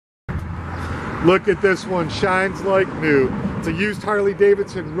Look at this one, shines like new. It's a used Harley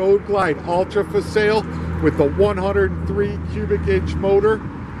Davidson Road Glide Ultra for sale with the 103 cubic inch motor.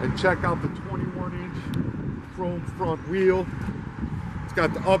 And check out the 21-inch chrome front wheel. It's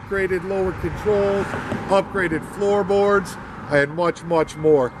got the upgraded lower controls, upgraded floorboards, and much, much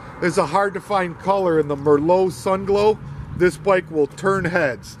more. There's a hard to find color in the Merlot Sunglow. This bike will turn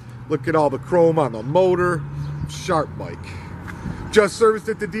heads. Look at all the chrome on the motor. Sharp bike. Just serviced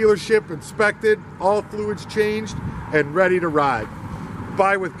at the dealership, inspected, all fluids changed, and ready to ride.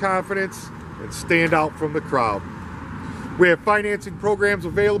 Buy with confidence and stand out from the crowd. We have financing programs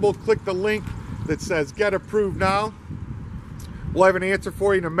available. Click the link that says Get Approved Now. We'll have an answer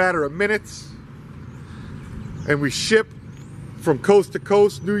for you in a matter of minutes. And we ship from coast to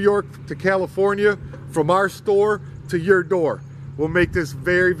coast, New York to California, from our store to your door. We'll make this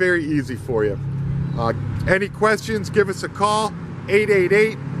very, very easy for you. Any questions, give us a call,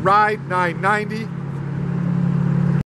 888-RIDE-990.